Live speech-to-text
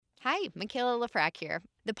Hi, Michaela Lafrac here.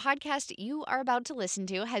 The podcast you are about to listen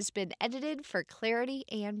to has been edited for clarity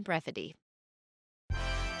and brevity.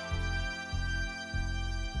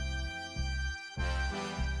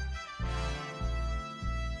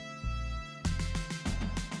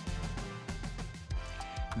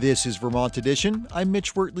 This is Vermont Edition. I'm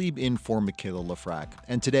Mitch Wertlieb in for Michaela Lafrac.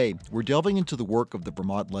 And today, we're delving into the work of the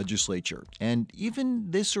Vermont legislature. And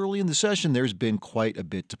even this early in the session, there's been quite a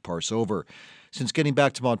bit to parse over. Since getting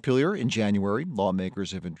back to Montpelier in January,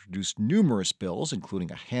 lawmakers have introduced numerous bills, including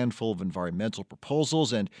a handful of environmental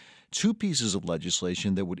proposals and 2 pieces of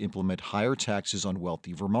legislation that would implement higher taxes on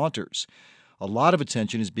wealthy Vermonters. A lot of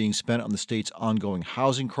attention is being spent on the state's ongoing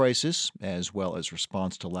housing crisis, as well as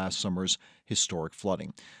response to last summer's historic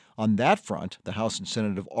flooding. On that front, the House and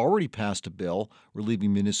Senate have already passed a bill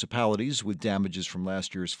relieving municipalities with damages from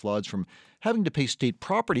last year's floods from having to pay state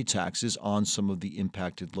property taxes on some of the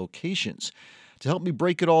impacted locations. To help me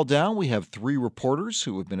break it all down, we have 3 reporters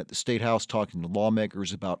who have been at the State House talking to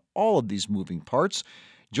lawmakers about all of these moving parts.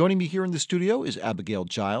 Joining me here in the studio is Abigail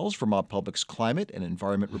Giles, Vermont Public's climate and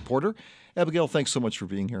environment reporter. Abigail, thanks so much for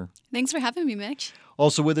being here. Thanks for having me, Mitch.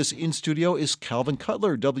 Also with us in studio is Calvin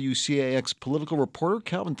Cutler, WCAX political reporter.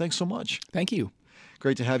 Calvin, thanks so much. Thank you.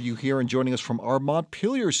 Great to have you here. And joining us from our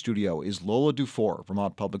Montpelier studio is Lola Dufour,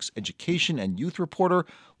 Vermont Public's education and youth reporter.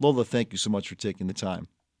 Lola, thank you so much for taking the time.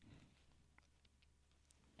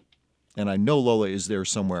 And I know Lola is there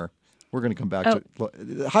somewhere. We're going to come back to.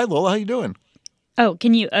 Hi, Lola. How you doing? Oh,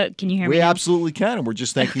 can you hear me? We now? absolutely can, and we're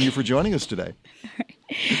just thanking you for joining us today.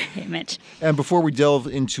 Hey, Mitch. And before we delve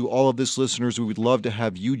into all of this, listeners, we would love to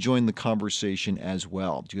have you join the conversation as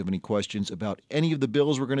well. Do you have any questions about any of the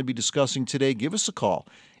bills we're going to be discussing today? Give us a call,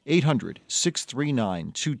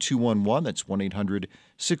 800-639-2211. That's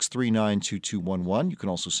 1-800-639-2211. You can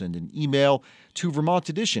also send an email to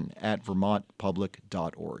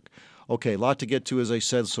vermontedition@vermontpublic.org. Okay, a lot to get to, as I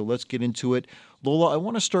said, so let's get into it. Lola, I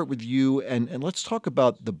want to start with you, and let's talk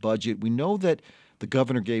about the budget. We know that the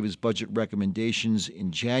governor gave his budget recommendations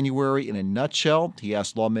in January. In a nutshell, he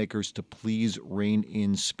asked lawmakers to please rein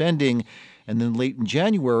in spending. And then late in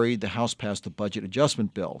January, the House passed the Budget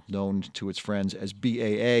Adjustment Bill, known to its friends as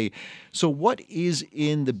BAA. So what is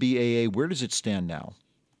in the BAA? Where does it stand now?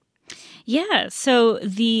 Yeah, so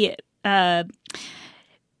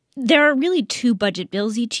there are really 2 budget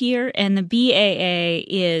bills each year, and the BAA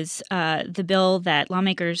is the bill that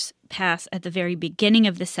lawmakers pass at the very beginning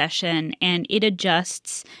of the session, and it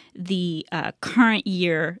adjusts the current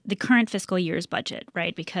fiscal year's budget,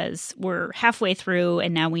 right? Because we're halfway through,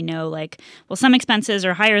 and now we know, some expenses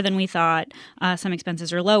are higher than we thought, some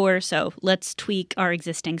expenses are lower, so let's tweak our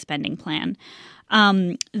existing spending plan.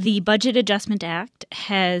 The Budget Adjustment Act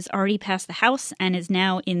has already passed the House and is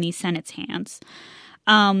now in the Senate's hands.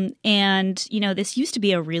 This used to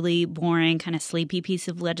be a really boring, kind of sleepy piece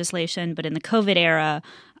of legislation, but in the COVID era,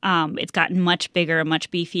 it's gotten much bigger, much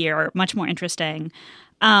beefier, much more interesting.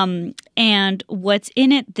 And what's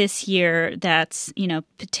in it this year that's,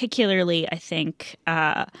 particularly, I think,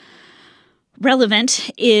 relevant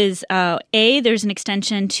is, there's an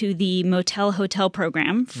extension to the motel-hotel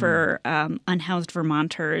program for unhoused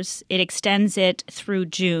Vermonters. It extends it through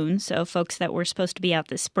June, so folks that were supposed to be out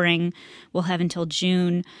this spring will have until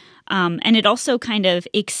June. And it also kind of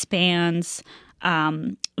expands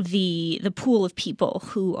the pool of people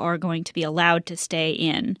who are going to be allowed to stay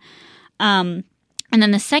in. And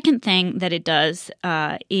then the second thing that it does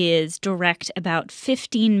is direct about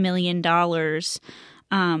 $15 million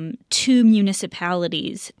to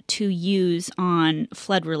municipalities to use on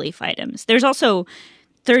flood relief items. There's also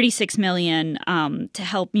 $36 million to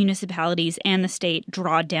help municipalities and the state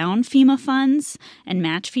draw down FEMA funds and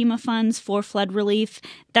match FEMA funds for flood relief.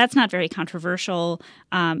 That's not very controversial.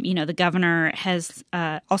 The governor has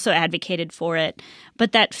also advocated for it.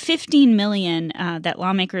 But that $15 million that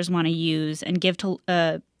lawmakers want to use and give to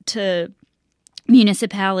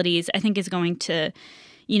municipalities, I think is going to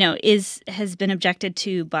has been objected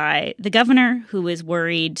to by the governor, who is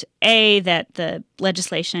worried, that the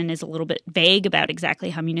legislation is a little bit vague about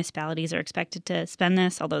exactly how municipalities are expected to spend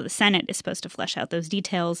this, although the Senate is supposed to flesh out those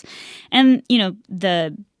details. And,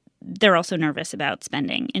 they're also nervous about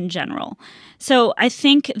spending in general. So I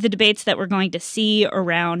think the debates that we're going to see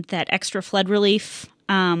around that extra flood relief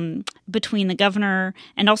between the governor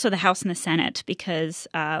and also the House and the Senate, because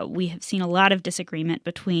we have seen a lot of disagreement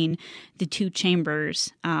between the 2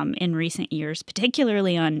 chambers in recent years,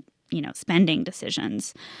 particularly on, spending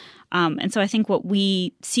decisions. And so I think what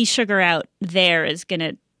we see sugar out there is going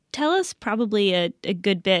to tell us probably a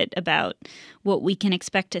good bit about what we can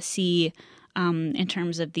expect to see in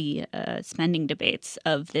terms of the spending debates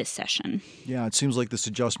of this session. Yeah, it seems like this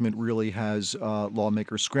adjustment really has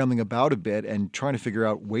lawmakers scrambling about a bit and trying to figure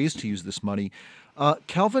out ways to use this money.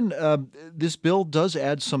 Calvin, this bill does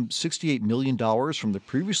add some $68 million from the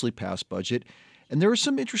previously passed budget. And there are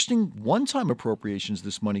some interesting one-time appropriations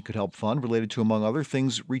this money could help fund related to, among other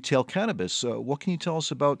things, retail cannabis. What can you tell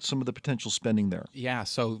us about some of the potential spending there? Yeah,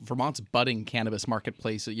 so Vermont's budding cannabis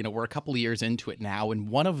marketplace, we're a couple of years into it now. And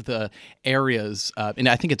one of the areas, and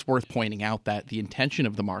I think it's worth pointing out that the intention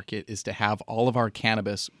of the market is to have all of our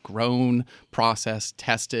cannabis grown, processed,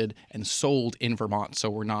 tested, and sold in Vermont. So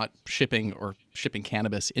we're not shipping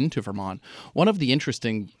cannabis into Vermont. One of the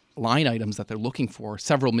interesting line items that they're looking for,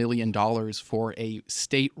 several $1 million for a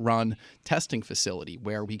state-run testing facility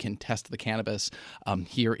where we can test the cannabis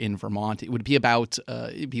here in Vermont. It would be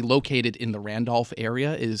it'd be located in the Randolph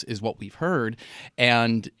area is what we've heard.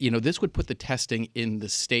 And, this would put the testing in the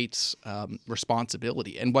state's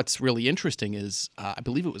responsibility. And what's really interesting is, I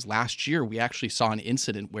believe it was last year, we actually saw an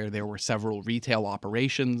incident where there were several retail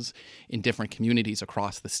operations in different communities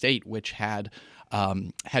across the state which had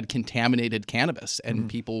contaminated cannabis, and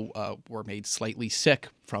people were made slightly sick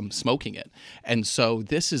from smoking it. And so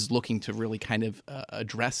this is looking to really kind of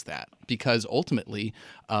address that, because ultimately,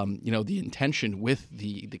 the intention with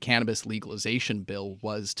the cannabis legalization bill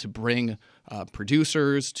was to bring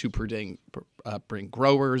producers, to bring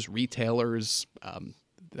growers, retailers,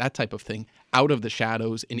 that type of thing, out of the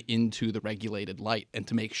shadows and into the regulated light, and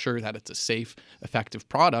to make sure that it's a safe, effective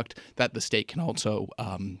product that the state can also,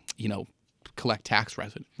 collect tax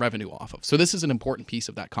revenue off of. So this is an important piece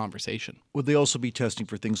of that conversation. Would they also be testing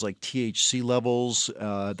for things like THC levels,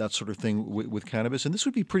 that sort of thing with cannabis? And this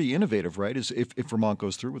would be pretty innovative, right, if Vermont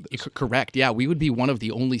goes through with this? Correct. Yeah, we would be one of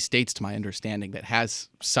the only states, to my understanding, that has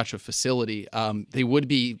such a facility. They would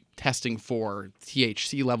be testing for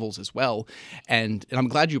THC levels as well. And I'm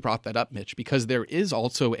glad you brought that up, Mitch, because there is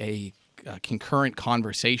also a concurrent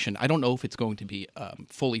conversation. I don't know if it's going to be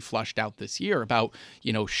fully flushed out this year about,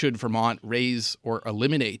 should Vermont raise or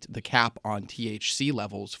eliminate the cap on THC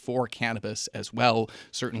levels for cannabis as well.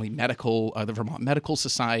 Certainly the Vermont Medical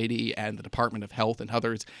Society and the Department of Health and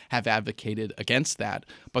others have advocated against that.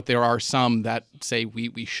 But there are some that say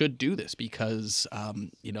we should do this because,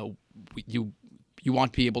 you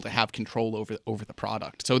want to be able to have control over the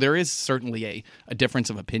product. So there is certainly a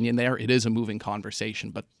difference of opinion there. It is a moving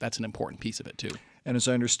conversation, but that's an important piece of it too. And as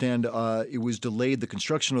I understand, it was delayed. The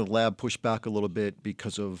construction of the lab pushed back a little bit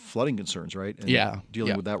because of flooding concerns, right? And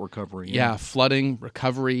dealing with that recovery. Yeah, flooding,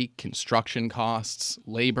 recovery, construction costs,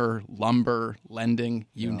 labor, lumber, lending,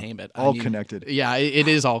 you name it. All connected. Yeah, it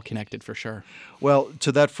is all connected for sure. Well,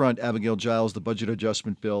 to that front, Abigail Giles, the budget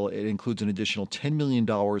adjustment bill, it includes an additional $10 million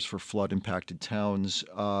for flood-impacted towns.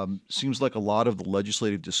 Seems like a lot of the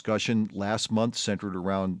legislative discussion last month centered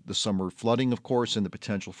around the summer flooding, of course, and the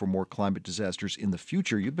potential for more climate disasters in the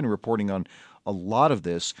future. You've been reporting on a lot of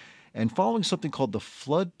this and following something called the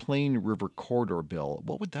Floodplain River Corridor Bill.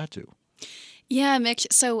 What would that do? Yeah, Mitch.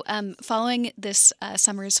 So following this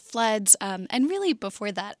summer's floods, and really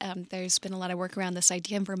before that, there's been a lot of work around this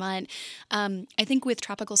idea in Vermont. I think with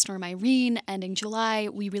Tropical Storm Irene ending July,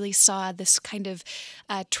 we really saw this kind of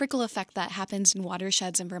trickle effect that happens in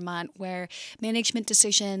watersheds in Vermont, where management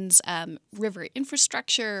decisions, river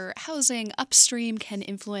infrastructure, housing upstream can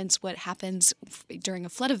influence what happens during a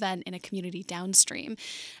flood event in a community downstream.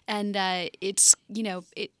 And I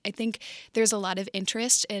think there's a lot of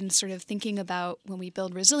interest in sort of thinking about when we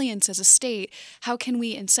build resilience as a state, how can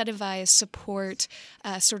we incentivize, support,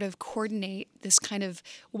 sort of coordinate this kind of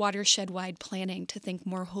watershed-wide planning to think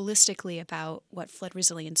more holistically about what flood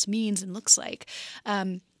resilience means and looks like.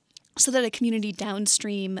 So that a community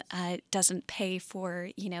downstream doesn't pay for,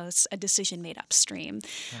 a decision made upstream.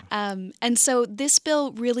 Yeah. And so this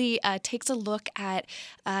bill really takes a look at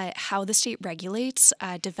how the state regulates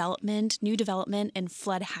new development in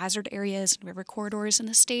flood hazard areas and river corridors in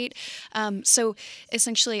the state. So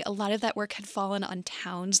essentially, a lot of that work had fallen on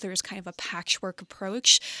towns. There's kind of a patchwork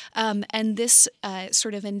approach. And this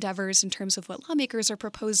sort of endeavors in terms of what lawmakers are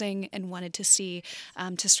proposing and wanted to see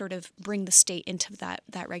to sort of bring the state into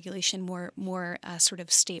that regulation more sort of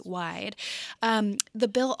statewide. The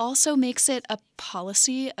bill also makes it a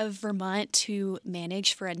policy of Vermont to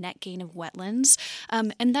manage for a net gain of wetlands.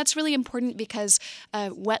 And that's really important because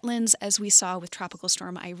wetlands, as we saw with Tropical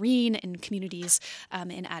Storm Irene in communities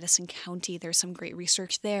in Addison County, there's some great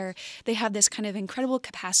research there. They have this kind of incredible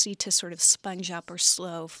capacity to sort of sponge up or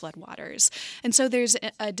slow floodwaters. And so there's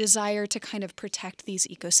a desire to kind of protect these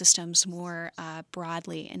ecosystems more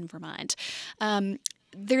broadly in Vermont.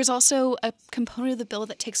 There's also a component of the bill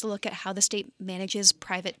that takes a look at how the state manages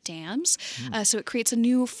private dams. So it creates a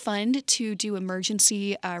new fund to do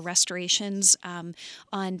emergency restorations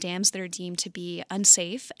on dams that are deemed to be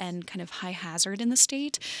unsafe and kind of high hazard in the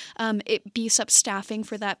state. It beefs up staffing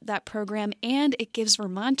for that program, and it gives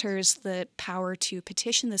Vermonters the power to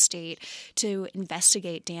petition the state to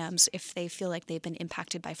investigate dams if they feel like they've been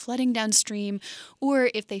impacted by flooding downstream or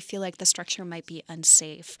if they feel like the structure might be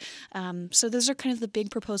unsafe. So those are kind of the big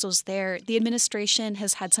proposals there. The administration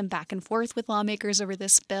has had some back and forth with lawmakers over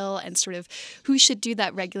this bill and sort of who should do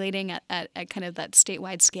that regulating at kind of that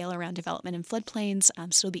statewide scale around development in floodplains.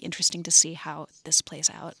 So it'll be interesting to see how this plays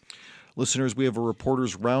out. Listeners, we have a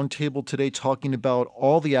reporters roundtable today talking about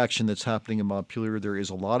all the action that's happening in Montpelier. There is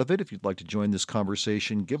a lot of it. If you'd like to join this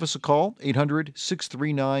conversation, give us a call,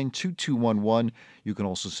 800-639-2211. You can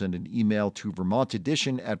also send an email to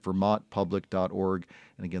vermontedition@vermontpublic.org.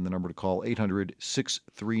 And again, the number to call,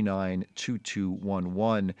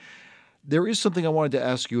 800-639-2211. There is something I wanted to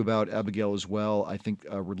ask you about, Abigail, as well, I think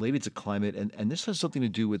related to climate, and this has something to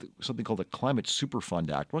do with something called the Climate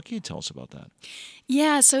Superfund Act. What can you tell us about that?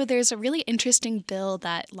 Yeah, so there's a really interesting bill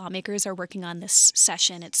that lawmakers are working on this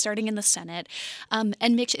session. It's starting in the Senate,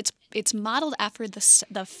 and Mitch, it's modeled after the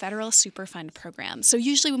federal Superfund program. So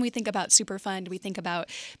usually when we think about Superfund, we think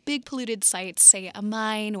about big polluted sites, say a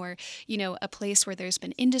mine or a place where there's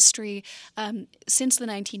been industry. Since the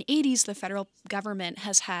 1980s, the federal government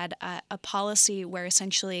has had a policy where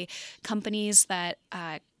essentially companies that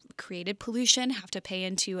created pollution have to pay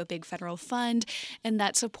into a big federal fund, and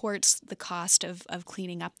that supports the cost of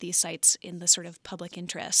cleaning up these sites in the sort of public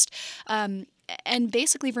interest. And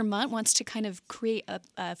basically, Vermont wants to kind of create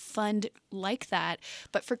a fund like that,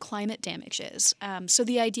 but for climate damages. So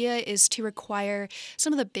the idea is to require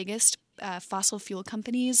some of the biggest fossil fuel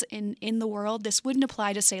companies in the world. This wouldn't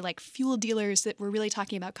apply to, say, like fuel dealers. That we're really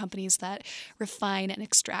talking about companies that refine and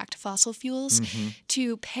extract fossil fuels,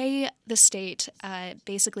 to pay the state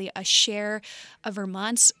basically a share of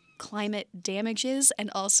Vermont's climate damages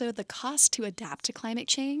and also the cost to adapt to climate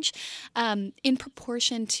change in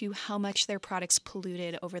proportion to how much their products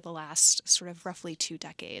polluted over the last sort of roughly 2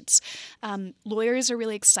 decades. Lawyers are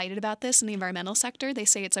really excited about this in the environmental sector. They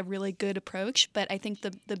say it's a really good approach, but I think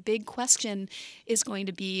the big question is going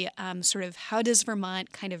to be sort of how does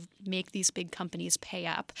Vermont kind of make these big companies pay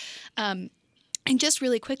up? And just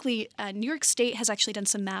really quickly, New York State has actually done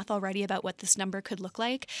some math already about what this number could look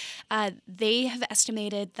like. They have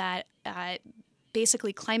estimated that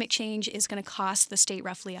basically climate change is going to cost the state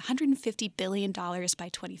roughly $150 billion by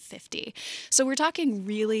 2050. So we're talking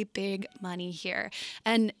really big money here.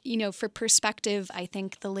 And, for perspective, I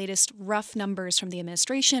think the latest rough numbers from the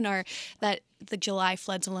administration are that the July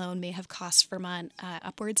floods alone may have cost Vermont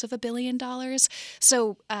upwards of $1 billion.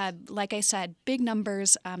 So, like I said, big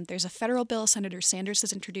numbers. There's a federal bill Senator Sanders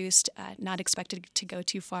has introduced, not expected to go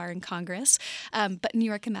too far in Congress. But New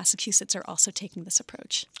York and Massachusetts are also taking this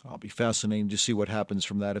approach. It'll be fascinating to see what happens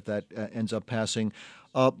from that if that ends up passing.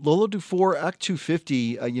 Lola Dufour, Act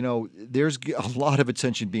 250, there's a lot of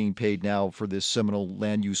attention being paid now for this seminal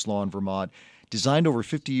land use law in Vermont, designed over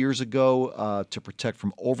 50 years ago to protect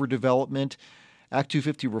from overdevelopment. Act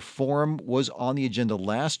 250 reform was on the agenda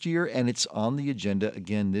last year, and it's on the agenda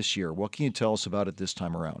again this year. What can you tell us about it this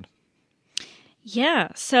time around? Yeah,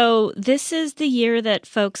 so this is the year that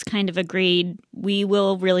folks kind of agreed we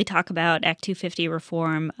will really talk about Act 250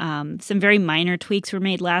 reform. Some very minor tweaks were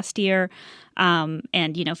made last year.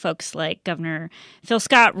 And, folks like Governor Phil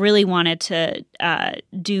Scott really wanted to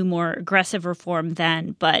do more aggressive reform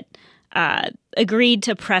then, but agreed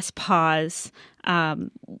to press pause,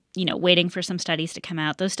 waiting for some studies to come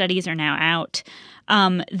out. Those studies are now out.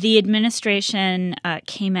 The administration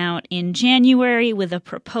came out in January with a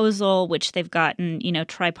proposal, which they've gotten,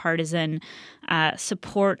 tripartisan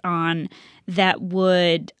support on, that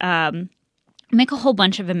would make a whole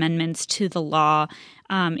bunch of amendments to the law,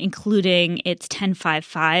 including its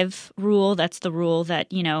 1055 rule. That's the rule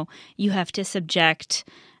that, you have to subject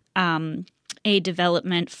a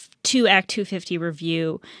development to Act 250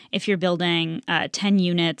 review if you're building 10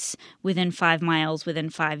 units within 5 miles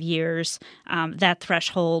within 5 years. That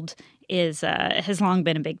threshold has long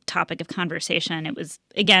been a big topic of conversation. It was,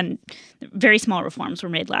 again, very small reforms were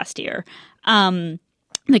made last year. The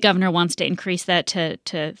governor wants to increase that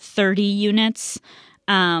to 30 units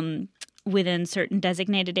within certain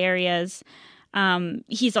designated areas.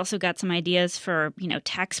 He's also got some ideas for,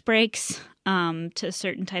 tax breaks to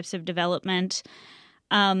certain types of development.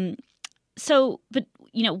 But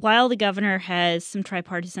while the governor has some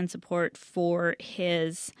tripartisan support for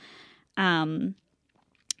his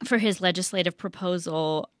for his legislative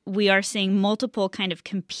proposal, we are seeing multiple kind of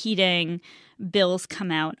competing bills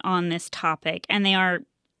come out on this topic, and they are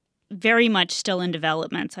very much still in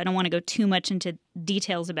development, so I don't want to go too much into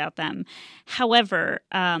details about them. However,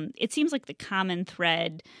 it seems like the common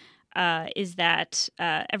thread is that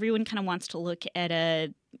everyone kind of wants to look at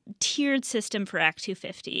a tiered system for Act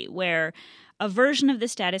 250, where a version of the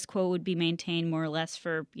status quo would be maintained more or less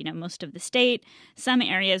for, most of the state. Some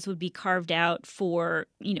areas would be carved out for,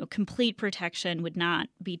 complete protection, would not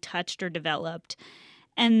be touched or developed.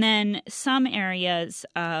 And then some areas,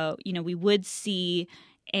 we would see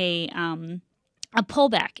a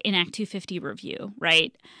pullback in Act 250 review,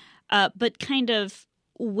 right? But kind of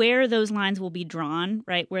where those lines will be drawn,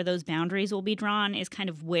 right, where those boundaries will be drawn is kind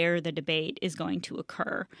of where the debate is going to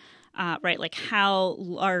occur, right? Like how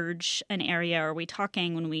large an area are we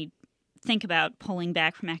talking when we think about pulling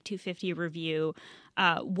back from Act 250 review?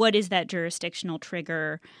 What is that jurisdictional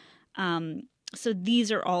trigger? So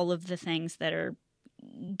these are all of the things that are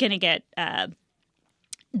going to get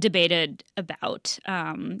debated about.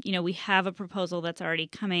 We have a proposal that's already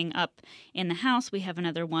coming up in the House. We have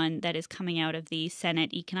another one that is coming out of the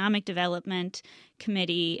Senate Economic Development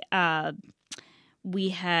Committee. We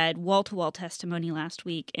had wall-to-wall testimony last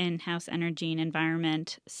week in House Energy and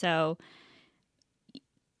Environment. So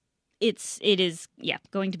it is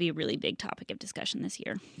going to be a really big topic of discussion this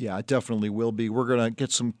year. Yeah, it definitely will be. We're going to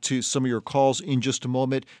get to some of your calls in just a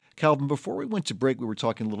moment. Calvin, before we went to break, we were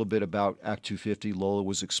talking a little bit about Act 250. Lola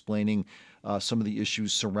was explaining some of the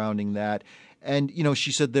issues surrounding that. And,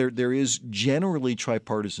 she said there is generally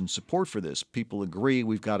tripartisan support for this. People agree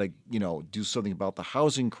we've got to, do something about the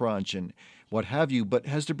housing crunch and what have you. But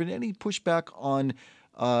has there been any pushback on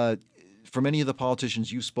from any of the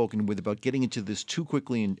politicians you've spoken with about getting into this too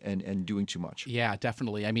quickly and doing too much? Yeah,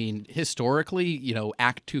 definitely. I mean, historically,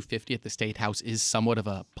 Act 250 at the State House is somewhat of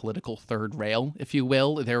a political third rail, if you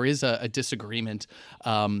will. There is a disagreement.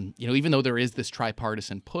 Even though there is this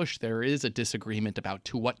tripartisan push, there is a disagreement about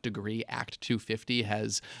to what degree Act 250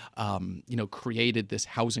 has, created this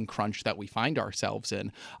housing crunch that we find ourselves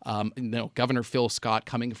in. Governor Phil Scott,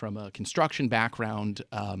 coming from a construction background,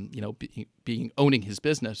 owning his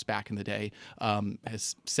business back in the day,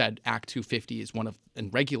 has said Act 250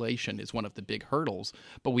 and regulation is one of the big hurdles.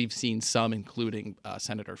 But we've seen some, including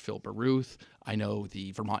Senator Phil Baruth. I know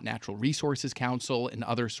the Vermont Natural Resources Council and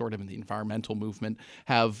others sort of in the environmental movement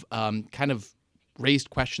have kind of raised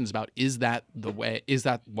questions about is that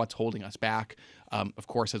what's holding us back? Of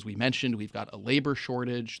course, as we mentioned, we've got a labor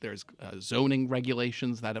shortage. There's zoning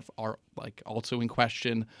regulations that are also in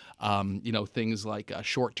question. Things like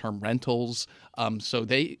short-term rentals. So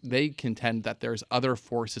they contend that there's other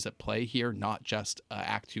forces at play here, not just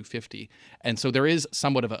Act 250. And so there is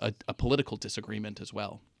somewhat of a political disagreement as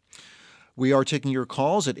well. We are taking your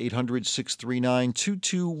calls at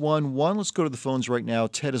 800-639-2211. Let's go to the phones right now.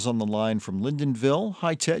 Ted is on the line from Lyndonville.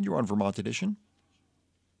 Hi, Ted. You're on Vermont Edition.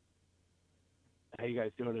 How you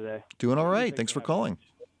guys doing today? Doing all right. Thanks for calling.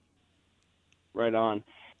 Right on.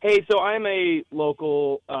 Hey, so I'm a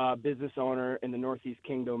local business owner in the Northeast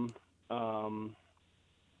Kingdom.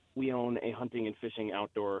 We own a hunting and fishing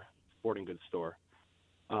outdoor sporting goods store.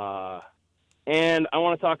 And I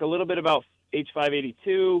want to talk a little bit about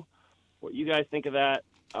H582, what you guys think of that,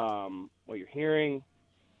 what you're hearing.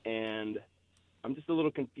 And I'm just a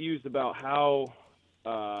little confused about how,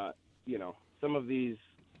 some of these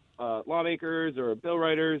lawmakers or bill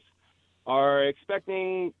writers are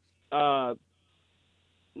expecting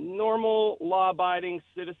normal law-abiding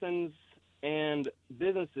citizens and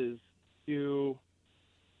businesses to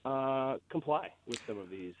comply with some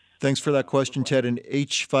of these. Thanks for that question, Ted. In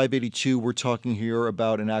H582, we're talking here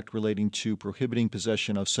about an act relating to prohibiting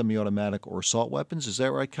possession of semi-automatic or assault weapons. Is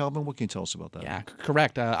that right, Calvin? What can you tell us about that? Yeah,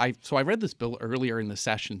 correct. I read this bill earlier in the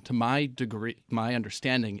session. To my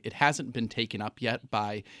understanding, it hasn't been taken up yet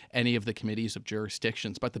by any of the committees of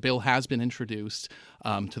jurisdictions, but the bill has been introduced.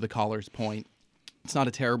 To the caller's point, it's not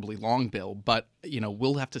a terribly long bill, but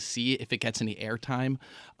we'll have to see if it gets any airtime.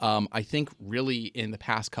 I think really in the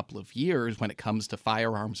past couple of years, when it comes to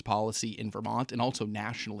firearms policy in Vermont and also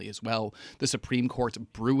nationally as well, the Supreme Court's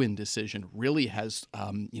Bruin decision really has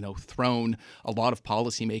thrown a lot of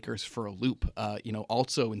policymakers for a loop.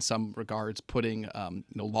 Also in some regards putting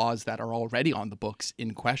laws that are already on the books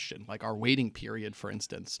in question, like our waiting period, for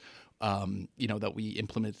instance. That we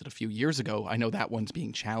implemented a few years ago. I know that one's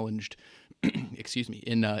being challenged,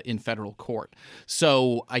 in federal court.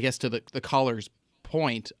 So I guess to the caller's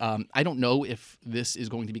point, I don't know if this is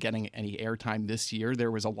going to be getting any airtime this year. There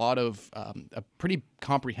was a lot of a pretty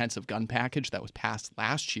comprehensive gun package that was passed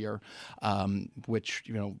last year, which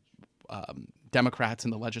Democrats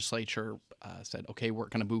in the legislature said, okay, we're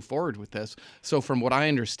going to move forward with this. So from what I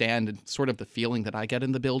understand and sort of the feeling that I get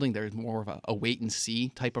in the building, there's more of a wait and see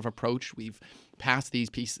type of approach. We've passed these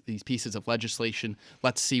pieces of legislation.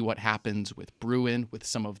 Let's see what happens with Bruin, with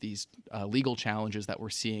some of these legal challenges that we're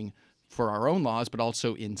seeing for our own laws, but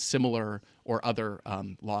also in similar or other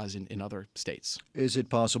laws in other states. Is it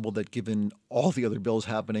possible that given all the other bills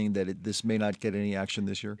happening that this may not get any action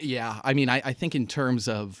this year? Yeah. I mean, I think in terms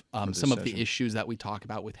of some of session. the issues that we talk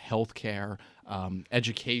about with healthcare,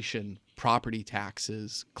 education, property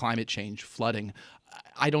taxes, climate change, flooding,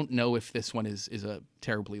 I don't know if this one is a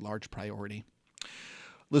terribly large priority.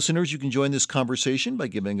 Listeners, you can join this conversation by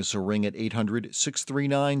giving us a ring at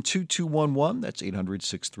 800-639-2211. That's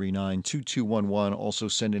 800-639-2211. Also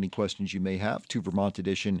send any questions you may have to Vermont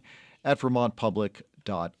Edition at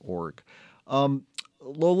vermontpublic.org.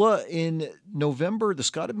 Lola, in November, the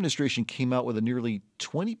Scott administration came out with a nearly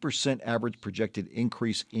 20% average projected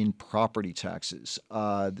increase in property taxes.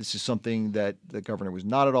 This is something that the governor was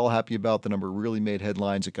not at all happy about. The number really made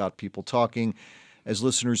headlines. It got people talking. As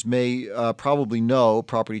listeners may probably know,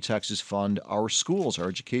 property taxes fund our schools, our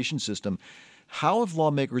education system. How have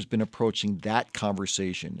lawmakers been approaching that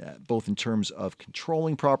conversation, both in terms of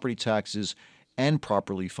controlling property taxes and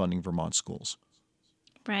properly funding Vermont schools?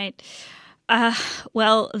 Right.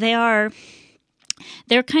 Well, they're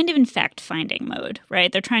kind of in fact-finding mode,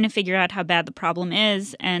 right? They're trying to figure out how bad the problem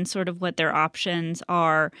is and sort of what their options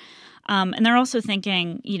are. And they're also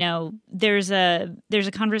thinking, there's a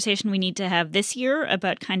conversation we need to have this year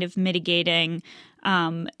about kind of mitigating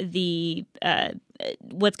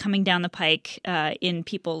what's coming down the pike in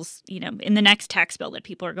people's, in the next tax bill that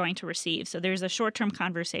people are going to receive. So there's a short-term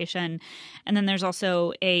conversation, and then there's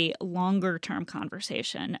also a longer-term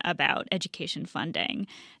conversation about education funding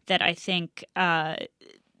that I think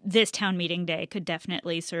this town meeting day could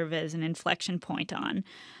definitely serve as an inflection point on.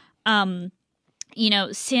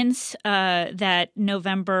 Since that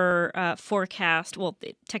November forecast, well,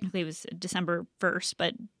 technically it was December 1st,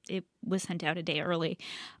 but it was sent out a day early.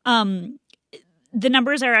 The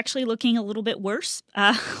numbers are actually looking a little bit worse,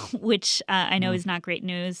 which I know is not great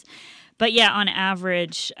news. But yeah, on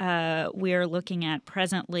average, we're looking at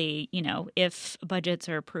presently, if budgets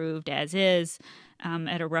are approved as is,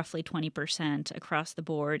 at a roughly 20% across the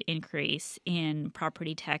board increase in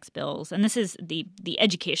property tax bills. And this is the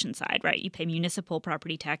education side, right? You pay municipal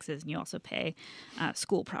property taxes and you also pay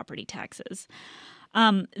school property taxes.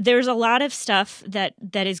 There's a lot of stuff that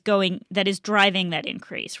is driving that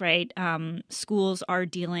increase, right? Schools are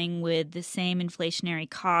dealing with the same inflationary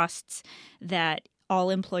costs that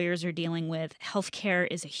all employers are dealing with. Healthcare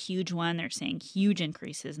is a huge one. They're seeing huge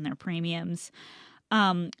increases in their premiums.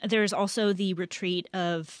 There's also the retreat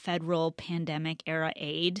of federal pandemic-era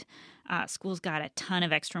aid. Schools got a ton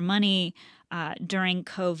of extra money during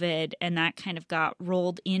COVID, and that kind of got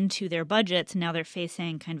rolled into their budgets. Now they're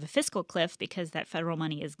facing kind of a fiscal cliff because that federal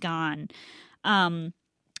money is gone. And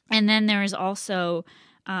then there is also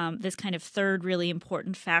this kind of third really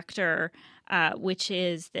important factor, which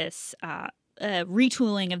is this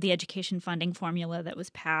retooling of the education funding formula that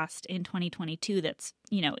was passed in 2022 that's,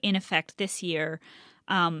 in effect this year.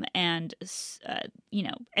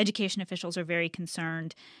 Education officials are very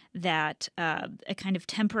concerned that a kind of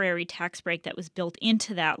temporary tax break that was built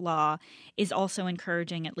into that law is also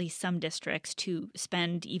encouraging at least some districts to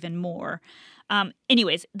spend even more.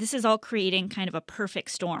 Anyways, this is all creating kind of a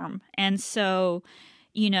perfect storm. And so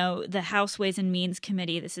the House Ways and Means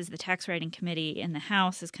Committee, this is the tax writing committee in the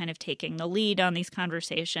House, is kind of taking the lead on these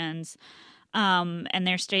conversations. And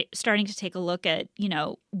they're starting to take a look at,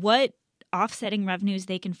 what offsetting revenues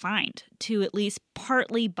they can find to at least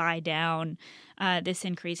partly buy down this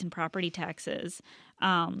increase in property taxes.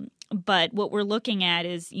 But what we're looking at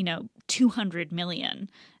is, $200 million.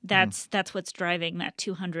 That's what's driving that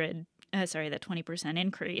 20%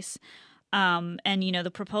 increase. And,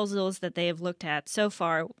 the proposals that they have looked at so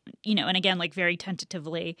far, and again, like very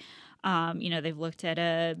tentatively, they've looked at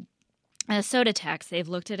a soda tax, they've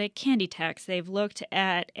looked at a candy tax, they've looked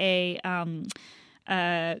at a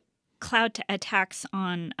tax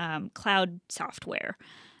on cloud software.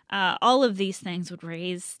 All of these things would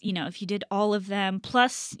raise, if you did all of them,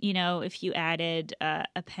 plus, if you added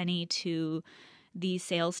a penny to the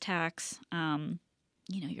sales tax,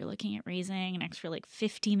 you're looking at raising an extra like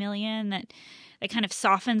 $50 million. That kind of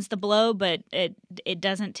softens the blow, but it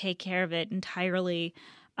doesn't take care of it entirely.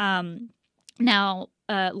 Now,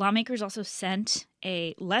 lawmakers also sent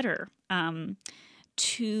a letter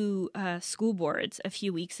to school boards a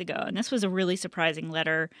few weeks ago, and this was a really surprising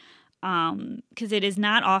letter because it is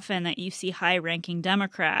not often that you see high-ranking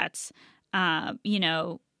Democrats,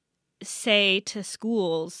 say to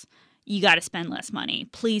schools, you got to spend less money.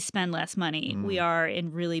 Please spend less money. We are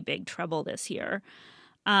in really big trouble this year.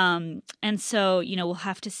 And so, we'll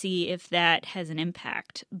have to see if that has an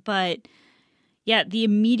impact. But yeah, the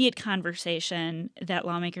immediate conversation that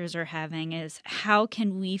lawmakers are having is how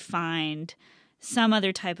can we find some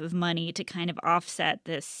other type of money to kind of offset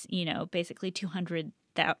this, basically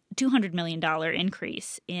 $200 million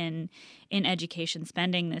increase in education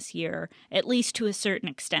spending this year, at least to a certain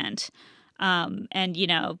extent.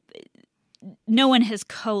 No one has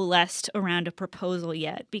coalesced around a proposal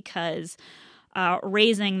yet because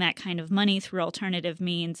raising that kind of money through alternative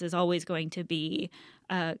means is always going to be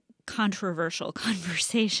a controversial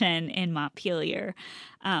conversation in Montpelier.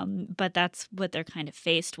 But that's what they're kind of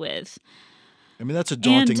faced with. I mean, that's a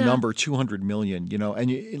daunting number, 200 million,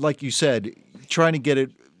 like you said, trying to get it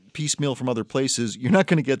piecemeal from other places, you're not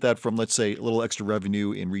going to get that from, let's say, a little extra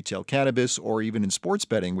revenue in retail cannabis or even in sports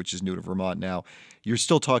betting, which is new to Vermont now. You're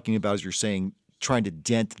still talking about, as you're saying, trying to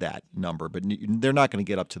dent that number, but they're not going to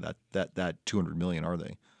get up to that 200 million, are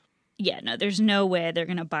they? Yeah, no, there's no way they're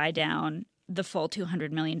going to buy down the full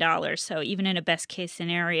 $200 million. So even in a best case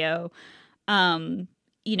scenario,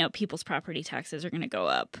 people's property taxes are going to go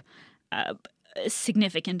up a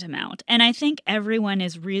significant amount. And I think everyone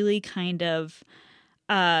is really kind of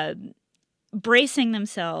bracing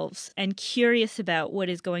themselves and curious about what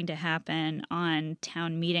is going to happen on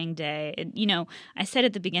town meeting day. And, I said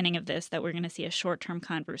at the beginning of this that we're going to see a short-term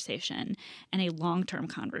conversation and a long-term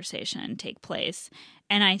conversation take place.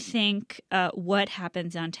 And I think what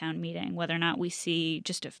happens on town meeting, whether or not we see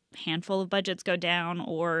just a handful of budgets go down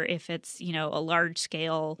or if it's, a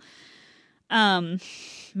large-scale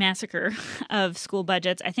massacre of school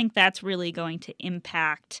budgets, I think that's really going to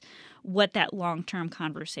impact what that long-term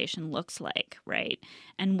conversation looks like, right?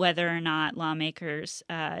 And whether or not lawmakers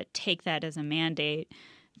take that as a mandate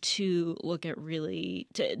to look at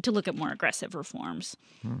to look at more aggressive reforms.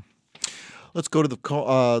 Let's go to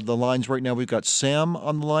the lines right now. We've got Sam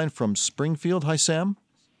on the line from Springfield. Hi, Sam.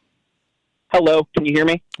 Hello, can you hear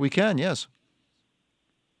me? We can, yes.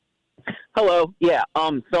 Hello. Yeah.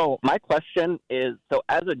 So my question is,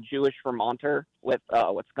 as a Jewish Vermonter with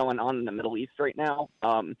what's going on in the Middle East right now,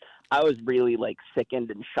 I was really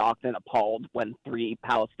sickened and shocked and appalled when 3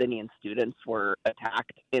 Palestinian students were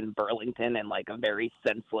attacked in Burlington in a very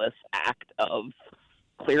senseless act of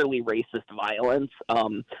clearly racist violence.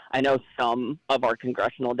 I know some of our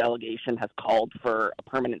congressional delegation has called for a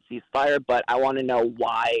permanent ceasefire, but I want to know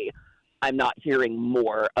why I'm not hearing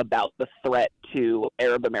more about the threat to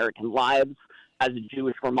Arab American lives. As a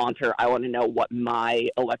Jewish Vermonter, I want to know what my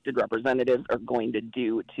elected representatives are going to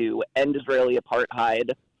do to end Israeli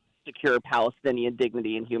apartheid, secure Palestinian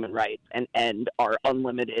dignity and human rights, and end our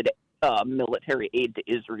unlimited military aid to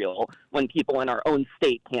Israel when people in our own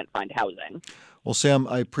state can't find housing. Well, Sam,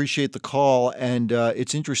 I appreciate the call, and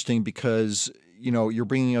it's interesting because you're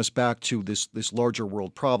bringing us back to this larger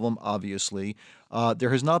world problem, obviously. There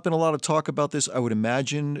has not been a lot of talk about this, I would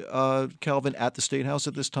imagine, Calvin, at the State House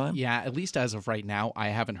at this time? Yeah, at least as of right now, I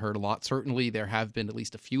haven't heard a lot. Certainly, there have been at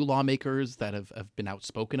least a few lawmakers that have been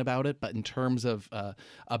outspoken about it. But in terms of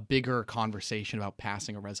a bigger conversation about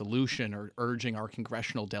passing a resolution or urging our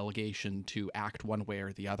congressional delegation to act one way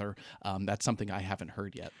or the other, that's something I haven't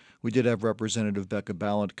heard yet. We did have Representative Becca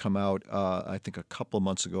Ballant come out, I think a couple of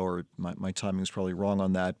months ago, or my timing is probably wrong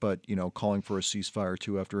on that, but, calling for a ceasefire,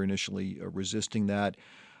 too, after initially resisting that.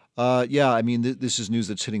 This is news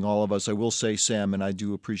that's hitting all of us. I will say, Sam, and I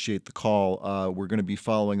do appreciate the call, we're going to be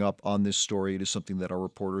following up on this story. It is something that our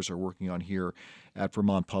reporters are working on here at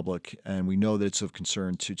Vermont Public, and we know that it's of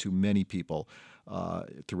concern to many people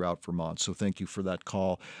throughout Vermont. So thank you for that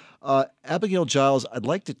call. Abigail Giles, I'd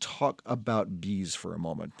like to talk about bees for a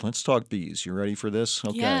moment. Let's talk bees. You ready for this?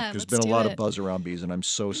 Okay. Yeah, There's been a lot of buzz around bees, and I'm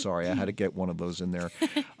so sorry. I had to get one of those in there.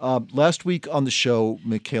 Last week on the show,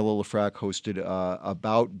 Michaela Lafrac hosted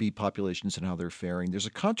about bee populations and how they're faring. There's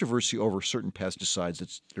a controversy over certain pesticides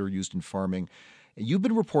that are used in farming. You've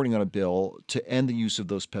been reporting on a bill to end the use of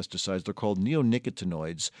those pesticides. They're called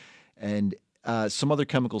neonicotinoids, and some other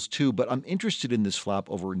chemicals too, but I'm interested in this flap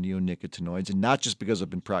over neonicotinoids, and not just because I've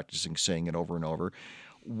been practicing saying it over and over.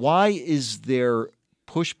 Why is there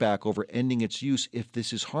pushback over ending its use if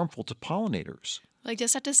this is harmful to pollinators? Well, I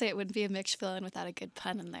just have to say it wouldn't be a mixed fill-in without a good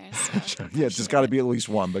pun in there. So Yeah, there's got to be at least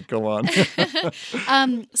one, but go on.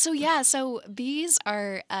 So bees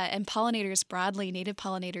are and pollinators broadly, native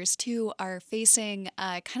pollinators too, are facing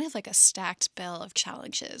kind of like a stacked bill of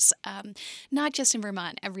challenges. Not just in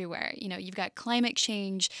Vermont, everywhere. You've got climate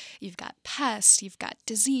change, you've got pests, you've got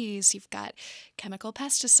disease, you've got chemical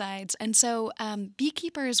pesticides, and so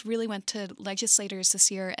beekeepers really went to legislators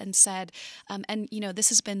this year and said, and this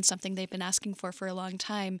has been something they've been asking for a long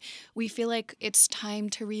time. We feel like it's time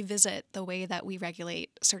to revisit the way that we regulate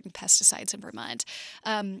certain pesticides in Vermont.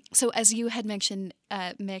 So as you had mentioned,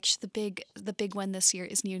 Mitch, the big one this year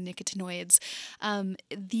is neonicotinoids.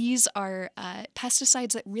 These are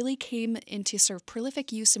pesticides that really came into sort of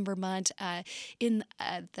prolific use in Vermont in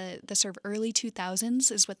the sort of early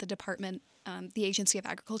 2000s is what the department the Agency of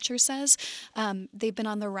Agriculture says. They've been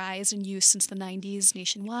on the rise in use since the 90s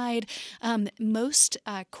nationwide. Most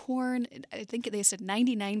corn, I think they said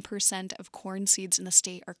 99% of corn seeds in the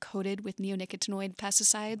state are coated with neonicotinoid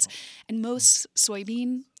pesticides, and most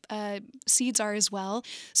soybean seeds are as well.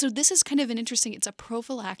 So this is kind of it's a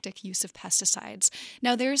prophylactic use of pesticides.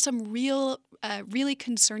 Now, there are some really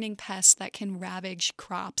concerning pests that can ravage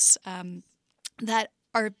crops that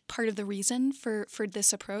are part of the reason for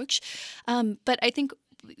this approach. But I think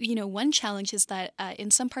one challenge is that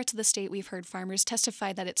in some parts of the state, we've heard farmers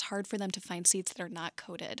testify that it's hard for them to find seeds that are not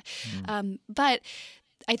coated. But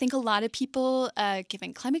I think a lot of people,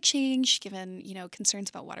 given climate change, given concerns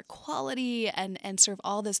about water quality, and sort of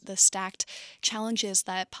all the stacked challenges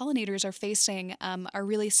that pollinators are facing, are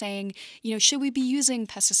really saying, should we be using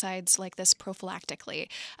pesticides like this prophylactically?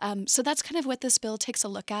 So that's kind of what this bill takes a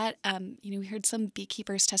look at. We heard some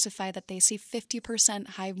beekeepers testify that they see 50%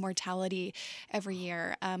 hive mortality every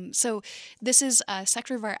year. So this is a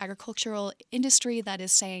sector of our agricultural industry that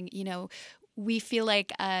is saying, we feel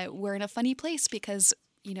like we're in a funny place because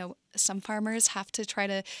some farmers have to try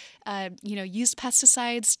to, use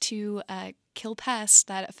pesticides to kill pests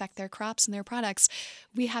that affect their crops and their products.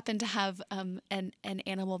 We happen to have an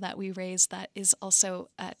animal that we raise that is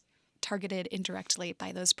also targeted indirectly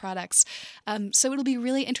by those products. So it'll be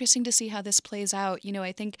really interesting to see how this plays out.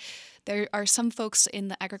 I think there are some folks in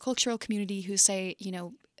the agricultural community who say,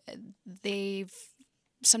 they've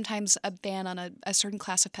sometimes a ban on a certain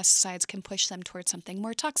class of pesticides can push them towards something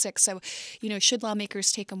more toxic. So, should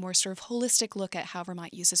lawmakers take a more sort of holistic look at how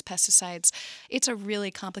Vermont uses pesticides? It's a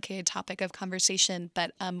really complicated topic of conversation,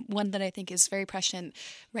 but one that I think is very prescient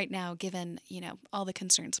right now, given, all the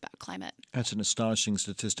concerns about climate. That's an astonishing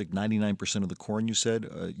statistic. 99% of the corn, you said,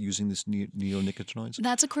 using this neonicotinoids?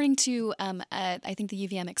 That's according to, I think, the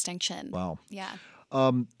UVM extension. Wow. Yeah.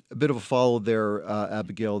 A bit of a follow there,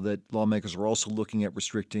 Abigail, that lawmakers are also looking at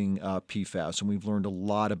restricting PFAS, and we've learned a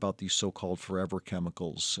lot about these so-called forever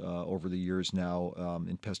chemicals over the years now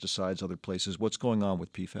in pesticides, other places. What's going on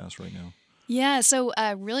with PFAS right now? Yeah, so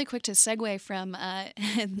really quick to segue from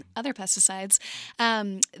other pesticides,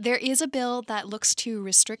 there is a bill that looks to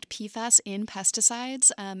restrict PFAS in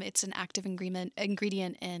pesticides. It's an active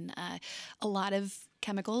ingredient in a lot of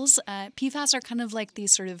chemicals. PFAS are kind of like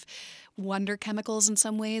these sort of wonder chemicals in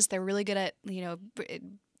some ways. They're really good at,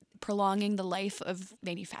 prolonging the life of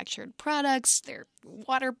manufactured products. They're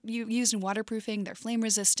used in waterproofing. They're flame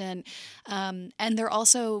resistant, and they're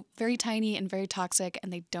also very tiny and very toxic,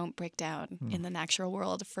 and they don't break down in the natural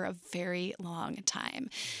world for a very long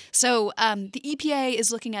time. So the EPA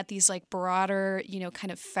is looking at these like broader,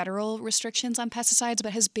 kind of federal restrictions on pesticides,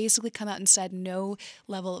 but has basically come out and said no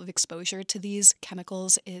level of exposure to these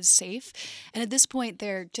chemicals is safe. And at this point,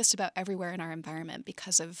 they're just about everywhere in our environment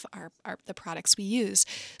because of the products we use.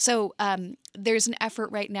 So there's an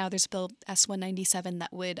effort right now. There's Bill S-197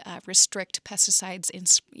 that would restrict pesticides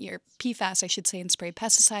or PFAS, I should say, in sprayed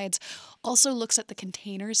pesticides. Also looks at the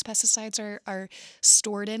containers pesticides are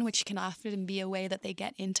stored in, which can often be a way that they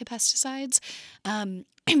get into pesticides. And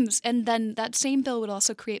then that same bill would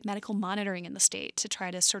also create medical monitoring in the state to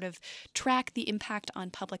try to sort of track the impact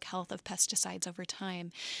on public health of pesticides over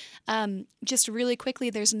time. Just really quickly,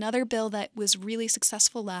 there's another bill that was really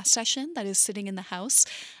successful last session that is sitting in the House.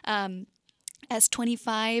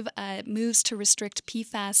 S-25 moves to restrict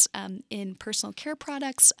PFAS in personal care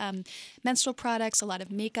products, menstrual products, a lot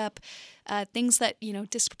of makeup, things that,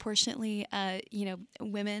 disproportionately,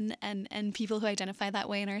 women and people who identify that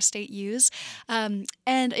way in our state use. And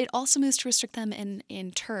it also moves to restrict them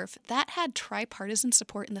in turf. That had tripartisan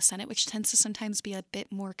support in the Senate, which tends to sometimes be a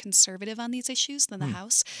bit more conservative on these issues than the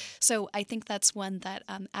House. So I think that's one that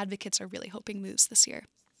advocates are really hoping moves this year.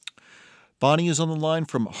 Bonnie is on the line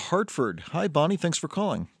from Hartford. Hi, Bonnie. Thanks for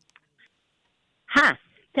calling. Hi.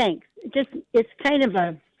 Thanks. It's kind of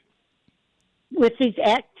a With these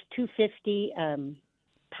Act 250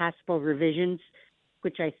 possible revisions,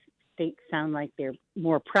 which I think sound like they're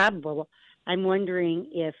more probable, I'm wondering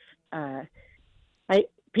if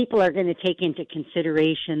people are going to take into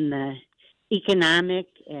consideration the economic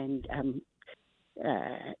and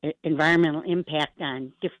environmental impact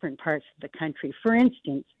on different parts of the country. For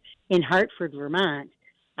instance, in Hartford, Vermont,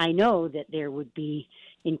 I know that there would be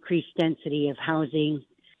increased density of housing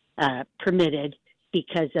permitted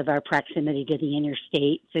because of our proximity to the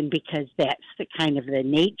interstates and because that's the kind of the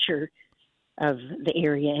nature of the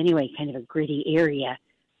area anyway, kind of a gritty area.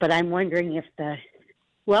 But I'm wondering if the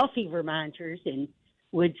wealthy Vermonters in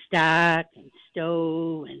Woodstock and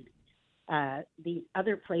Stowe and these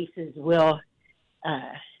other places will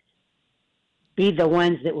be the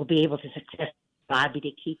ones that will be able to successfully lobby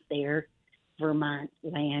to keep their Vermont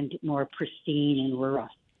land more pristine and rural.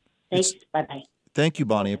 Thanks. Bye-bye. Thank you,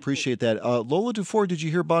 Bonnie. Appreciate that. Lola Dufour, did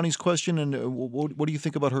you hear Bonnie's question, and what do you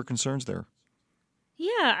think about her concerns there?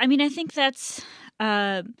 Yeah, I mean, I think that's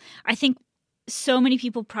I think so many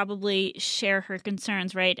people probably share her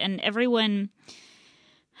concerns, right? And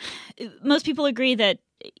most people agree that,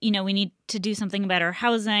 we need to do something about our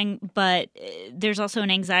housing, but there's also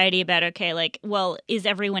an anxiety about, okay, like, well, is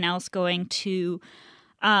everyone else going to,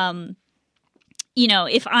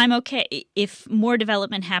 if more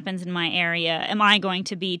development happens in my area, am I going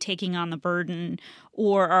to be taking on the burden,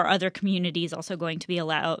 or are other communities also going to be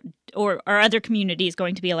allowed, or are other communities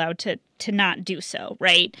going to be allowed to not do so,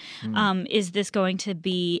 right? Is this going to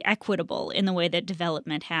be equitable in the way that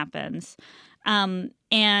development happens?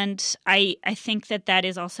 And I think that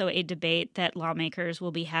is also a debate that lawmakers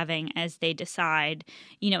will be having as they decide,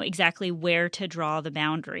 exactly where to draw the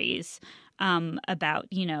boundaries about,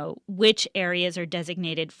 which areas are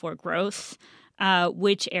designated for growth,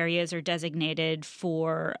 which areas are designated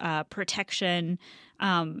for protection,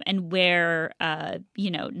 and where,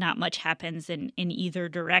 not much happens in either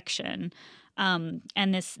direction. And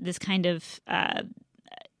this kind of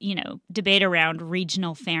debate around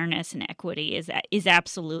regional fairness and equity is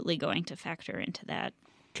absolutely going to factor into that.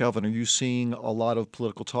 Calvin, are you seeing a lot of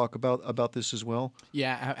political talk about this as well?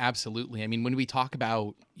 Yeah, absolutely. I mean, when we talk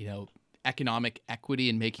about, economic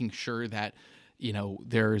equity and making sure that,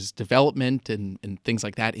 there's development and things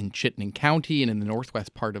like that in Chittenden County and in the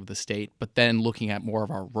northwest part of the state, but then looking at more of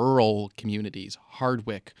our rural communities,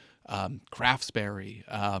 Hardwick, Craftsbury,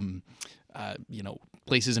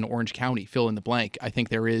 places in Orange County, fill in the blank. I think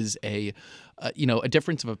there is a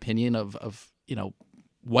difference of opinion of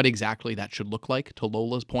what exactly that should look like, to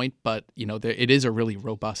Lola's point, but it is a really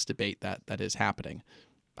robust debate that is happening.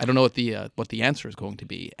 I don't know what the answer is going to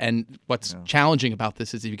be, and what's challenging about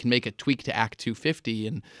this is if you can make a tweak to Act 250,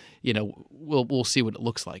 and we'll see what it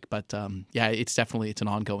looks like. But it's an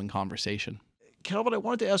ongoing conversation. Calvin, I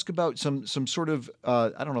wanted to ask about some sort of,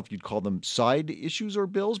 I don't know if you'd call them side issues or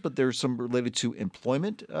bills, but there's some related to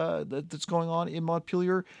employment that's going on in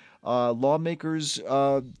Montpelier. Lawmakers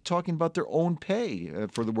talking about their own pay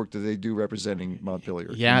for the work that they do representing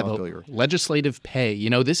Montpelier. Yeah, the legislative pay.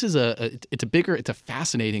 This is it's a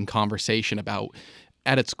fascinating conversation about,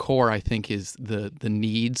 at its core, I think, is the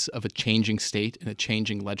needs of a changing state and a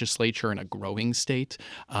changing legislature and a growing state.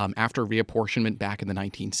 After reapportionment back in the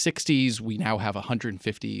 1960s, we now have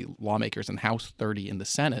 150 lawmakers in the House, 30 in the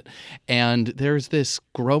Senate. And there's this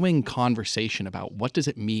growing conversation about what does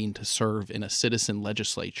it mean to serve in a citizen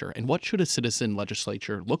legislature, and what should a citizen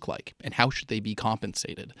legislature look like, and how should they be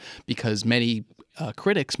compensated? Because many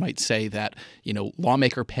critics might say that,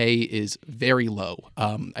 lawmaker pay is very low.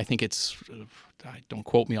 I think it's... don't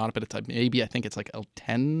quote me on it, but it's I think it's like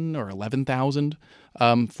 10 or 11,000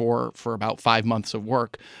 for about 5 months of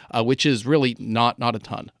work, which is really not a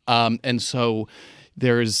ton. And so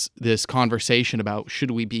there's this conversation about,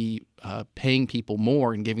 should we be paying people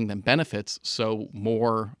more and giving them benefits so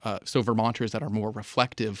Vermonters that are more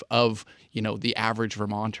reflective of the average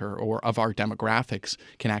Vermonter or of our demographics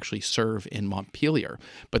can actually serve in Montpelier.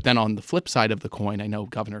 But then on the flip side of the coin, I know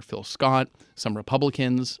Governor Phil Scott, some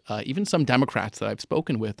Republicans, even some Democrats that I've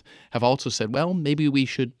spoken with have also said, well, maybe we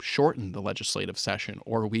should shorten the legislative session,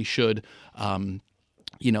 or we should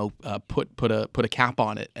put a cap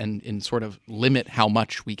on it and sort of limit how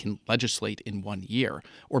much we can legislate in 1 year,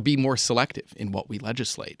 or be more selective in what we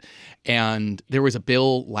legislate. And there was a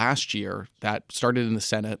bill last year that started in the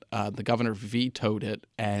Senate. The governor vetoed it,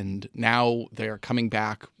 and now they're coming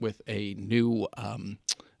back with a new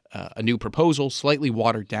proposal, slightly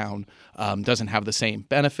watered down, doesn't have the same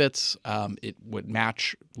benefits. It would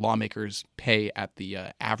match lawmakers' pay at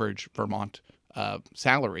the average Vermont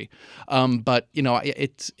salary. But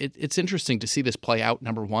it's interesting to see this play out.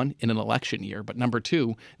 Number one, in an election year, but number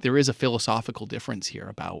two, there is a philosophical difference here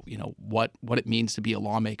about what it means to be a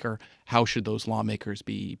lawmaker. How should those lawmakers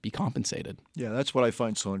be compensated? Yeah, that's what I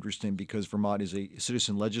find so interesting, because Vermont is a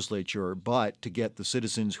citizen legislature, but to get the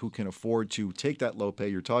citizens who can afford to take that low pay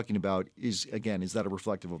you're talking about is that a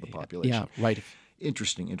reflective of the population? Yeah, right.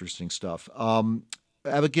 Interesting stuff.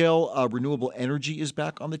 Abigail, renewable energy is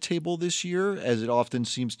back on the table this year, as it often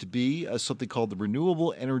seems to be, as something called the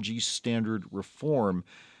Renewable Energy Standard Reform.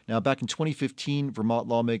 Now, back in 2015, Vermont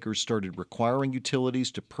lawmakers started requiring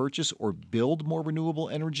utilities to purchase or build more renewable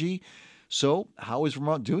energy. So how is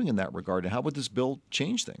Vermont doing in that regard, and how would this bill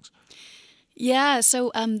change things? Yeah,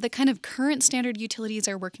 so the kind of current standard utilities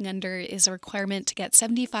are working under is a requirement to get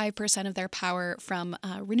 75% of their power from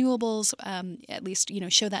renewables, at least,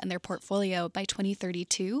 show that in their portfolio by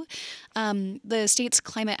 2032. The state's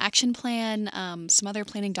climate action plan, some other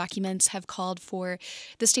planning documents have called for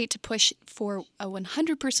the state to push for a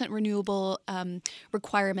 100% renewable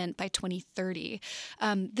requirement by 2030.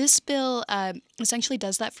 This bill essentially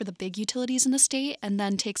does that for the big utilities in the state and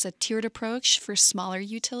then takes a tiered approach for smaller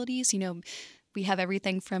utilities. We have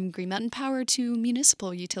everything from Green Mountain Power to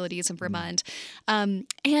municipal utilities in Vermont. And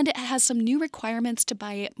it has some new requirements to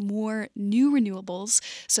buy more new renewables,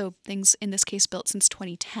 so things in this case built since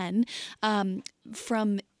 2010,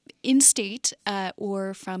 from in-state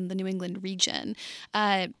or from the New England region.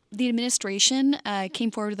 The administration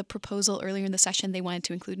came forward with a proposal earlier in the session. They wanted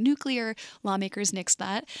to include nuclear. Lawmakers nixed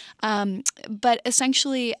that. But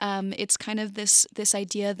essentially, it's kind of this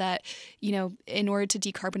idea that, in order to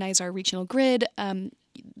decarbonize our regional grid,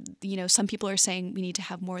 some people are saying we need to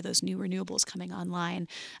have more of those new renewables coming online.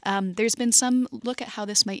 There's been some look at how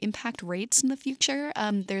this might impact rates in the future.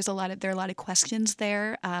 There are a lot of questions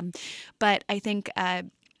there. But I think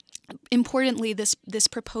importantly, this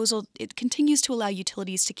proposal, it continues to allow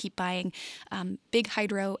utilities to keep buying big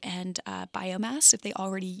hydro and biomass if they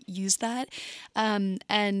already use that.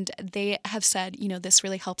 And they have said, this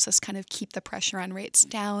really helps us kind of keep the pressure on rates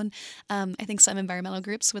down. I think some environmental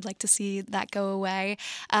groups would like to see that go away.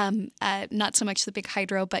 Not so much the big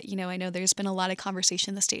hydro, but, I know there's been a lot of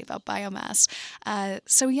conversation in the state about biomass.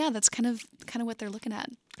 So yeah, that's kind of what they're looking at.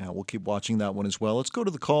 We'll keep watching that one as well. Let's go to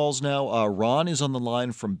the calls now. Ron is on the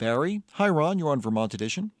line from Barrie. Hi, Ron. You're on Vermont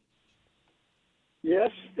Edition. Yes.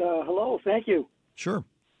 Hello. Thank you. Sure.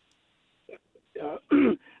 I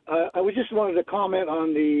just wanted to comment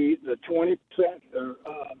on the 20%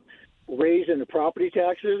 raise in the property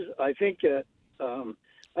taxes. I think that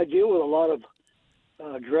I deal with a lot of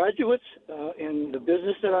graduates in the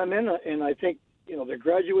business that I'm in, and I think they're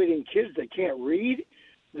graduating kids that can't read.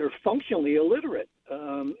 They're functionally illiterate.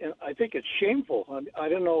 And I think it's shameful. I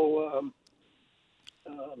don't know.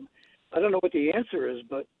 I don't know what the answer is,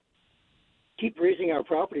 but keep raising our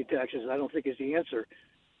property taxes, I don't think is the answer.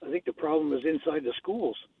 I think the problem is inside the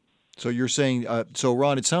schools. So you're saying,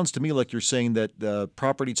 Ron, it sounds to me like you're saying that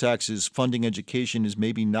property taxes funding education is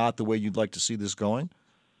maybe not the way you'd like to see this going?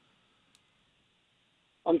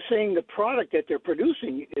 I'm saying the product that they're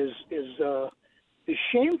producing is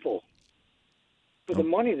shameful for the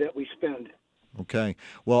money that we spend. Okay.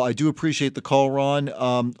 Well, I do appreciate the call, Ron.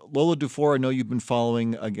 Lola Dufour, I know you've been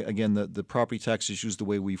following, again, the property tax issues, the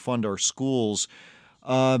way we fund our schools.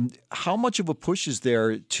 How much of a push is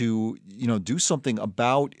there to, do something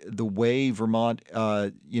about the way Vermont,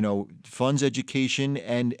 funds education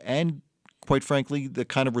and quite frankly, the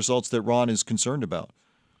kind of results that Ron is concerned about?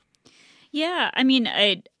 Yeah,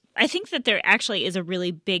 I think that there actually is a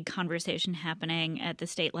really big conversation happening at the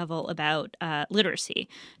state level about literacy,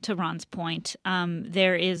 to Ron's point.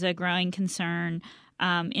 There is a growing concern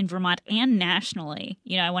in Vermont and nationally.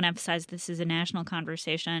 I want to emphasize this is a national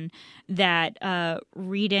conversation that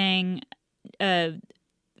reading,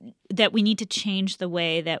 that we need to change the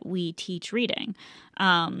way that we teach reading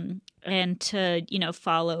and to,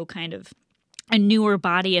 follow kind of a newer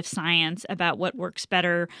body of science about what works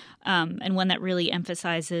better and one that really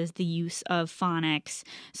emphasizes the use of phonics.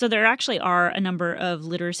 So there actually are a number of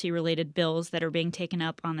literacy-related bills that are being taken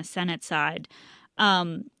up on the Senate side.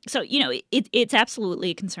 It's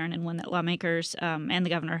absolutely a concern and one that lawmakers and the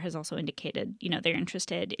governor has also indicated, they're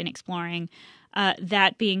interested in exploring.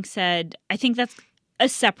 That being said, I think that's a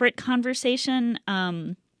separate conversation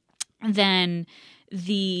than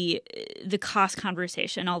the cost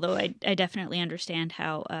conversation, although I definitely understand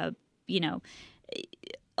how,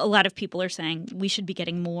 a lot of people are saying we should be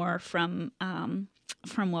getting more from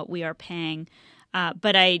what we are paying.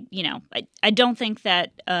 But I don't think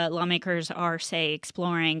that lawmakers are, say,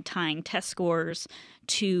 exploring tying test scores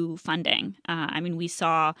to funding. We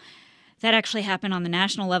saw That actually happened on the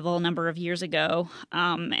national level a number of years ago,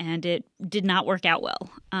 and it did not work out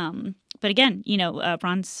well. But again,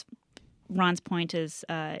 Ron's point is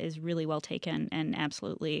really well taken and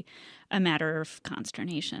absolutely a matter of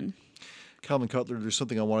consternation. Calvin Cutler, there's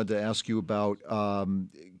something I wanted to ask you about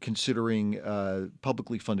considering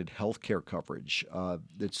publicly funded health care coverage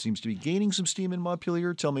that seems to be gaining some steam in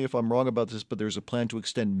Montpelier. Tell me if I'm wrong about this, but there's a plan to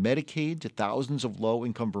extend Medicaid to thousands of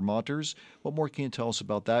low-income Vermonters. What more can you tell us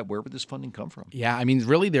about that? Where would this funding come from? Yeah, I mean,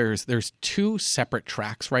 really, there's two separate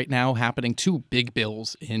tracks right now happening, two big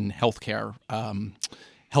bills in healthcare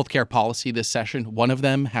policy this session. One of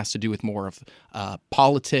them has to do with more of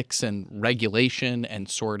politics and regulation and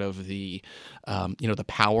sort of the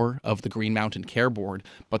power of the Green Mountain Care Board.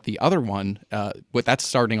 But the other one, that's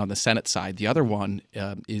starting on the Senate side. The other one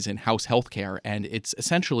is in House healthcare, and it's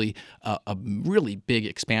essentially a really big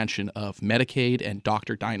expansion of Medicaid and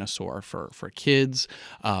Dr. Dinosaur for kids,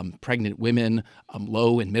 pregnant women,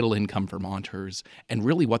 low and middle income Vermonters. And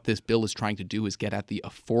really what this bill is trying to do is get at the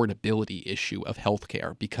affordability issue of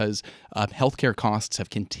healthcare, because healthcare costs have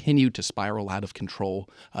continued to spiral out of control.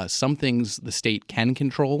 Some things the state can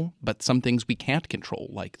control, but some things we can't control,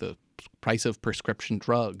 like the price of prescription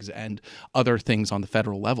drugs and other things on the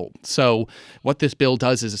federal level. So what this bill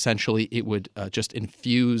does is essentially it would just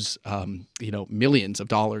infuse millions of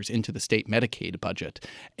dollars into the state Medicaid budget.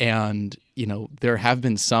 And there have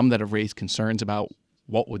been some that have raised concerns about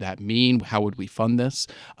what would that mean? How would we fund this?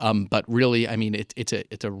 But really, I mean,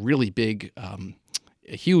 it's a really big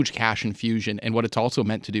a huge cash infusion. And what it's also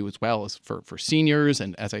meant to do as well is for seniors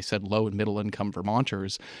and, as I said, low and middle income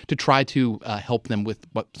Vermonters to try to help them with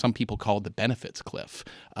what some people call the benefits cliff,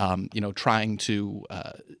 trying to,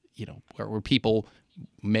 where people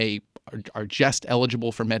are just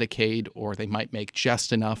eligible for Medicaid, or they might make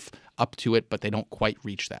just enough up to it, but they don't quite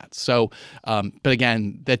reach that. So, but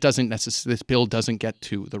again, that doesn't necessarily, this bill doesn't get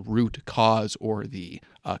to the root cause or the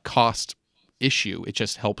cost issue. It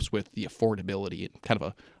just helps with the affordability and kind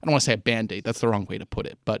of I don't want to say a Band-Aid, that's the wrong way to put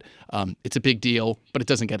it, but it's a big deal, but it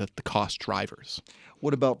doesn't get at the cost drivers.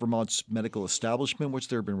 What about Vermont's medical establishment? What's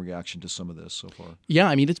their been reaction to some of this so far? Yeah,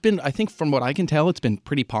 I mean, it's been, I think from what I can tell, it's been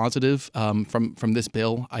pretty positive from this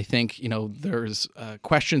bill. I think, there's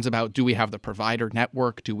questions about, do we have the provider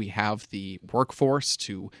network? Do we have the workforce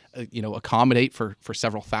to, accommodate for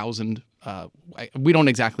several thousand? We don't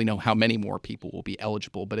exactly know how many more people will be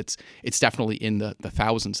eligible, but it's definitely in the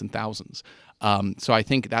thousands and thousands. So I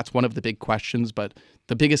think that's one of the big questions, but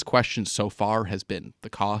the biggest question so far has been the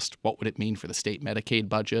cost. What would it mean for the state Medicaid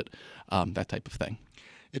budget? That type of thing.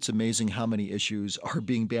 It's amazing how many issues are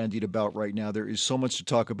being bandied about right now. There is so much to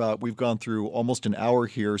talk about. We've gone through almost an hour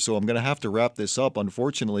here, so I'm going to have to wrap this up,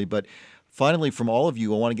 unfortunately. But finally, from all of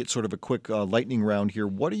you, I want to get sort of a quick lightning round here.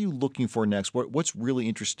 What are you looking for next? What's really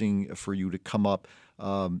interesting for you to come up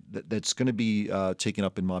that's going to be taken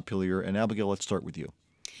up in Montpelier? And Abigail, let's start with you.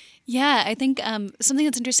 Yeah, I think something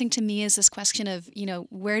that's interesting to me is this question of,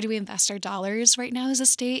 where do we invest our dollars right now as a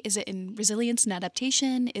state? Is it in resilience and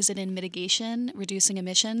adaptation? Is it in mitigation, reducing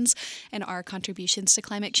emissions, and our contributions to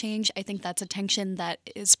climate change? I think that's a tension that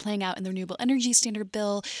is playing out in the Renewable Energy Standard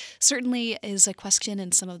Bill. Certainly is a question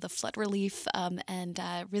in some of the flood relief and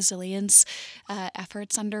resilience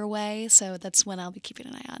efforts underway. So that's one I'll be keeping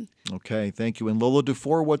an eye on. Okay, thank you. And Lola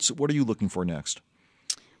Dufour, what are you looking for next?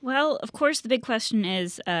 Well, of course, the big question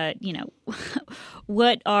is,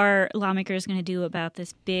 what are lawmakers going to do about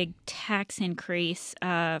this big tax increase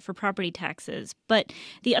for property taxes? But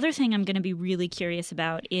the other thing I'm going to be really curious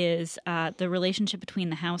about is the relationship between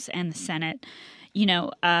the House and the Senate.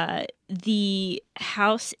 The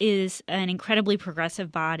House is an incredibly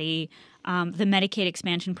progressive body. The Medicaid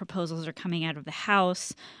expansion proposals are coming out of the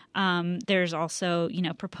House. There's also,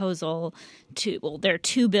 proposal there are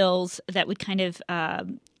two bills that would kind of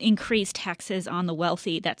increase taxes on the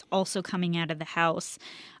wealthy. That's also coming out of the House.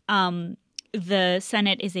 The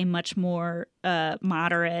Senate is a much more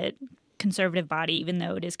moderate conservative body, even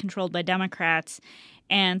though it is controlled by Democrats.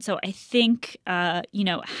 And so I think,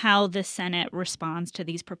 how the Senate responds to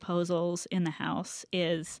these proposals in the House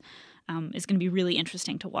is going to be really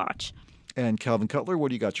interesting to watch. And Calvin Cutler, what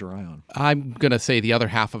do you got your eye on? I'm going to say the other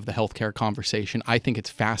half of the healthcare conversation. I think it's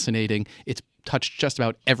fascinating. It's touched just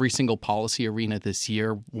about every single policy arena this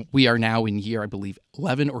year. We are now in year, I believe,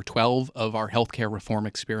 11 or 12 of our healthcare reform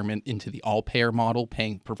experiment into the all-payer model,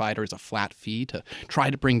 paying providers a flat fee to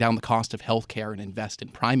try to bring down the cost of healthcare and invest in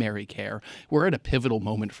primary care. We're at a pivotal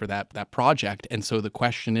moment for that project. And so the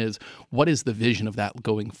question is, what is the vision of that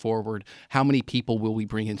going forward? How many people will we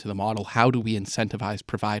bring into the model? How do we incentivize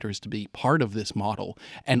providers to be part of this model?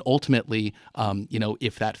 And ultimately,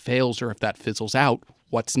 if that fails or if that fizzles out,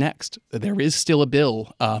 what's next? There is still a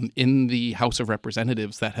bill in the House of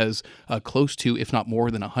Representatives that has close to, if not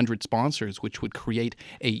more than 100 sponsors, which would create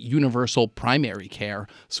a universal primary care,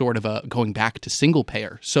 sort of going back to single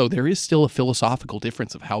payer. So there is still a philosophical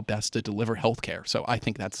difference of how best to deliver health care. So I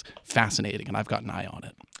think that's fascinating, and I've got an eye on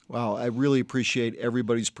it. Wow, I really appreciate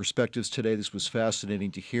everybody's perspectives today. This was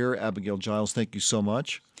fascinating to hear. Abigail Giles, thank you so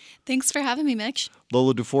much. Thanks for having me, Mitch.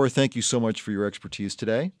 Lola Dufour, thank you so much for your expertise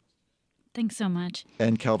today. Thanks so much.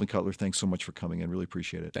 And Calvin Cutler, thanks so much for coming in. Really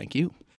appreciate it. Thank you.